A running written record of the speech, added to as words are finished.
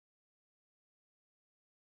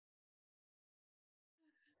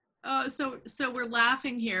Oh, so we're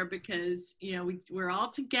laughing here because, we're all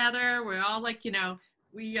together. We're all like,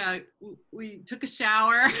 we took a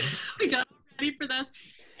shower. We got ready for this.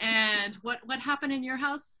 And what happened in your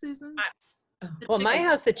house, Susan? Well, my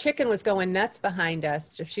house, the chicken was going nuts behind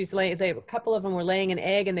us. A couple of them were laying an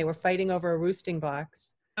egg and they were fighting over a roosting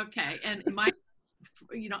box. Okay. And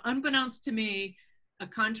unbeknownst to me, a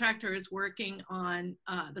contractor is working on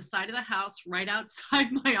the side of the house right outside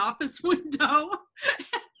my office window.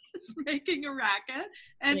 It's making a racket.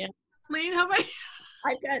 And Yeah. Kathleen, how about you?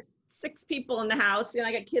 I've got 6 people in the house, and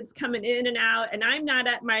I got kids coming in and out, and I'm not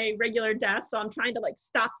at my regular desk, so I'm trying to like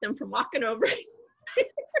stop them from walking over.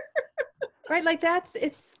 Right, like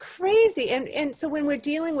it's crazy. And so when we're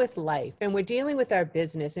dealing with life and we're dealing with our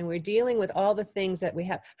business and we're dealing with all the things that we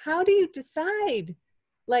have, how do you decide,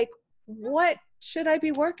 like, what should I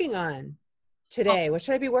be working on today? What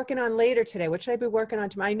should I be working on later today? What should I be working on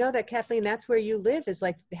tomorrow? I know that, Kathleen, that's where you live, is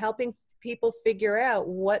like helping people figure out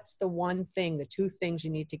what's the one thing, the 2 things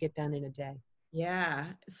you need to get done in a day. Yeah.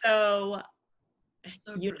 So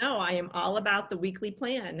true. I am all about the weekly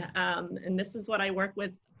plan. And this is what I work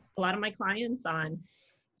with a lot of my clients on.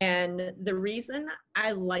 And the reason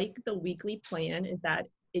I like the weekly plan is that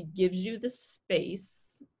it gives you the space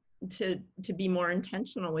to be more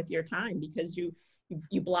intentional with your time, because you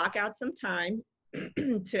block out some time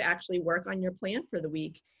to actually work on your plan for the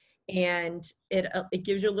week. And it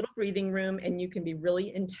gives you a little breathing room, and you can be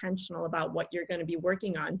really intentional about what you're going to be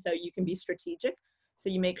working on. So you can be strategic. So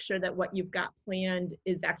you make sure that what you've got planned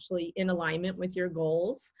is actually in alignment with your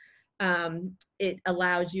goals. It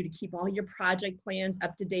allows you to keep all your project plans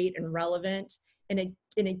up to date and relevant. And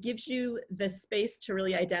it gives you the space to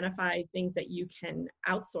really identify things that you can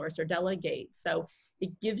outsource or delegate. So it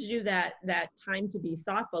gives you that time to be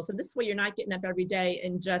thoughtful. So this way you're not getting up every day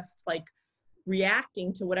and just like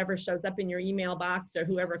reacting to whatever shows up in your email box or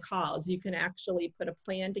whoever calls. You can actually put a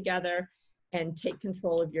plan together and take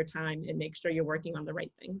control of your time and make sure you're working on the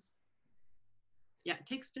right things. Yeah, it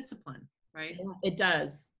takes discipline, right? Yeah, it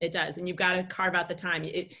does. It does. And you've got to carve out the time.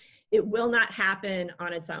 It will not happen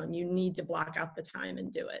on its own. You need to block out the time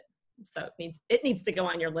and do it. So it needs to go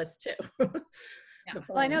on your list too. Yeah.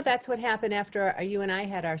 Well, I know that's what happened after you and I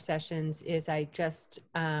had our sessions, is I just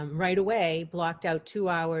right away blocked out 2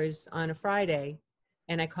 hours on a Friday,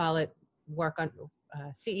 and I call it work on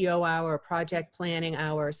CEO hour or project planning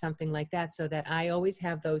hour or something like that, so that I always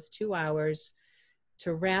have those 2 hours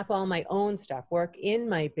to wrap all my own stuff, work in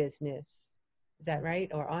my business. Is that right?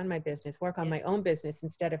 Or on my business, work on my own business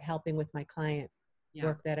instead of helping with my client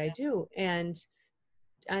work that I do. And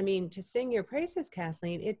I mean, to sing your praises,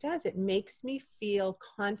 Kathleen, it does. It makes me feel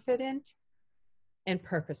confident and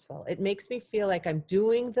purposeful. It makes me feel like I'm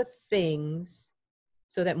doing the things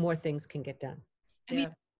so that more things can get done. I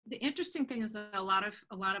mean, the interesting thing is that a lot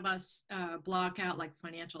of us block out like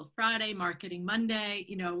Financial Friday, Marketing Monday.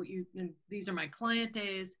 These are my client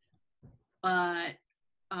days, but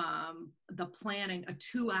the planning, a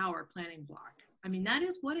 2-hour planning block. I mean, that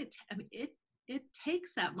is what it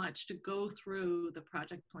takes that much to go through the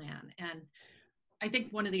project plan. And I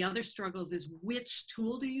think one of the other struggles is, which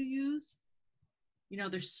tool do you use?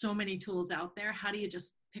 There's so many tools out there. How do you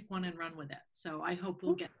just pick one and run with it? So I hope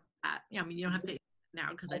we'll get that. Yeah, I mean, you don't have to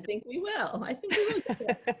now, because I think we will. I think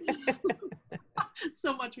we will.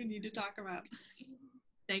 So much we need to talk about.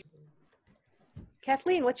 Thank you.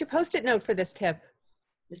 Kathleen, what's your Post-it note for this tip?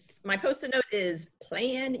 My Post-it note is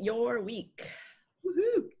plan your week.